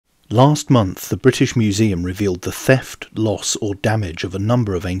Last month, the British Museum revealed the theft, loss or damage of a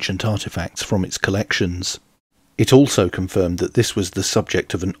number of ancient artefacts from its collections. It also confirmed that this was the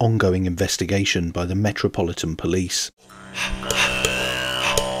subject of an ongoing investigation by the Metropolitan Police.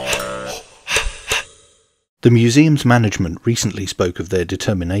 The museum's management recently spoke of their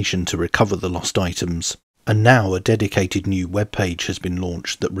determination to recover the lost items, and now a dedicated new webpage has been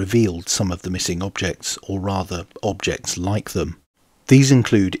launched that revealed some of the missing objects, or rather, objects like them. These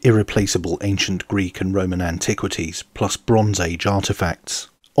include irreplaceable ancient Greek and Roman antiquities, plus Bronze Age artefacts.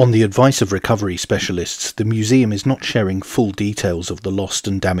 On the advice of recovery specialists, the museum is not sharing full details of the lost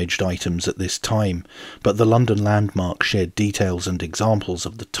and damaged items at this time, but the London Landmark shared details and examples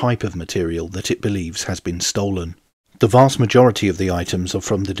of the type of material that it believes has been stolen. The vast majority of the items are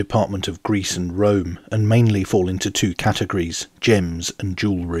from the Department of Greece and Rome, and mainly fall into two categories: gems and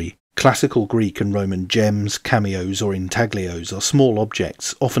jewellery. Classical Greek and Roman gems, cameos or intaglios are small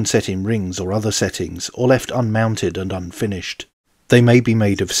objects, often set in rings or other settings, or left unmounted and unfinished. They may be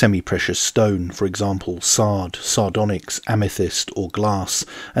made of semi-precious stone, for example sard, sardonyx, amethyst or glass,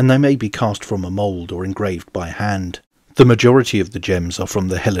 and they may be cast from a mould or engraved by hand. The majority of the gems are from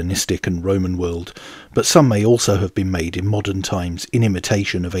the Hellenistic and Roman world, but some may also have been made in modern times in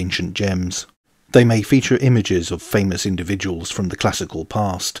imitation of ancient gems. They may feature images of famous individuals from the classical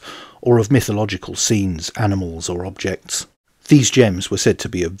past, or of mythological scenes, animals or objects. These gems were said to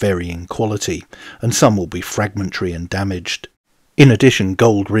be of varying quality, and some will be fragmentary and damaged. In addition,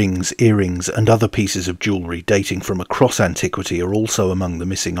 gold rings, earrings and other pieces of jewellery dating from across antiquity are also among the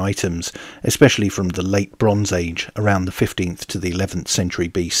missing items, especially from the late Bronze Age, around the 15th to the 11th century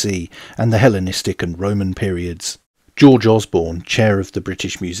BC, and the Hellenistic and Roman periods. George Osborne, chair of the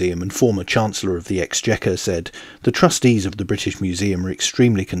British Museum and former Chancellor of the Exchequer, said, "The trustees of the British Museum were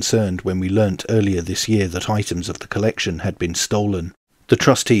extremely concerned when we learnt earlier this year that items of the collection had been stolen. The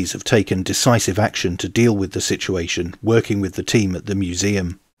trustees have taken decisive action to deal with the situation, working with the team at the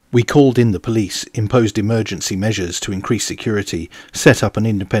museum. We called in the police, imposed emergency measures to increase security, set up an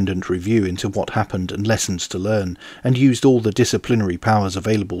independent review into what happened and lessons to learn, and used all the disciplinary powers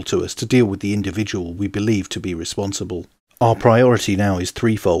available to us to deal with the individual we believe to be responsible. Our priority now is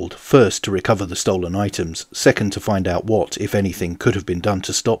threefold. First, to recover the stolen items. Second, to find out what, if anything, could have been done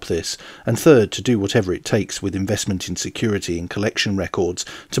to stop this. And third, to do whatever it takes with investment in security and collection records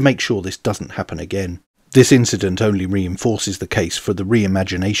to make sure this doesn't happen again. This incident only reinforces the case for the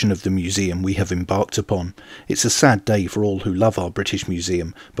reimagination of the museum we have embarked upon. It's a sad day for all who love our British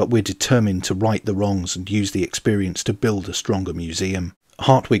Museum, but we're determined to right the wrongs and use the experience to build a stronger museum."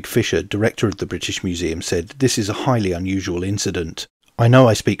 Hartwig Fisher, director of the British Museum, said, "This is a highly unusual incident. I know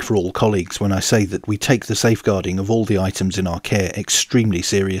I speak for all colleagues when I say that we take the safeguarding of all the items in our care extremely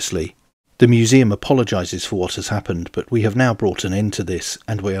seriously. The museum apologises for what has happened, but we have now brought an end to this,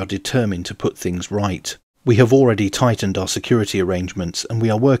 and we are determined to put things right. We have already tightened our security arrangements, and we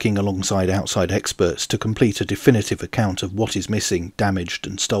are working alongside outside experts to complete a definitive account of what is missing, damaged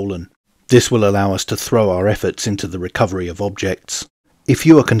and stolen. This will allow us to throw our efforts into the recovery of objects. If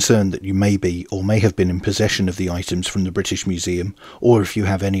you are concerned that you may be or may have been in possession of the items from the British Museum, or if you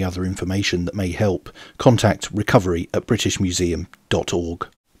have any other information that may help, contact recovery@britishmuseum.org.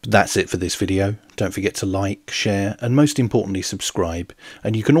 That's it for this video. Don't forget to like, share and most importantly subscribe,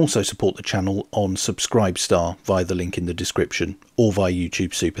 and you can also support the channel on Subscribestar via the link in the description or via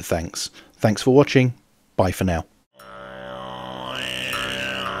YouTube Super Thanks. Thanks for watching. Bye for now.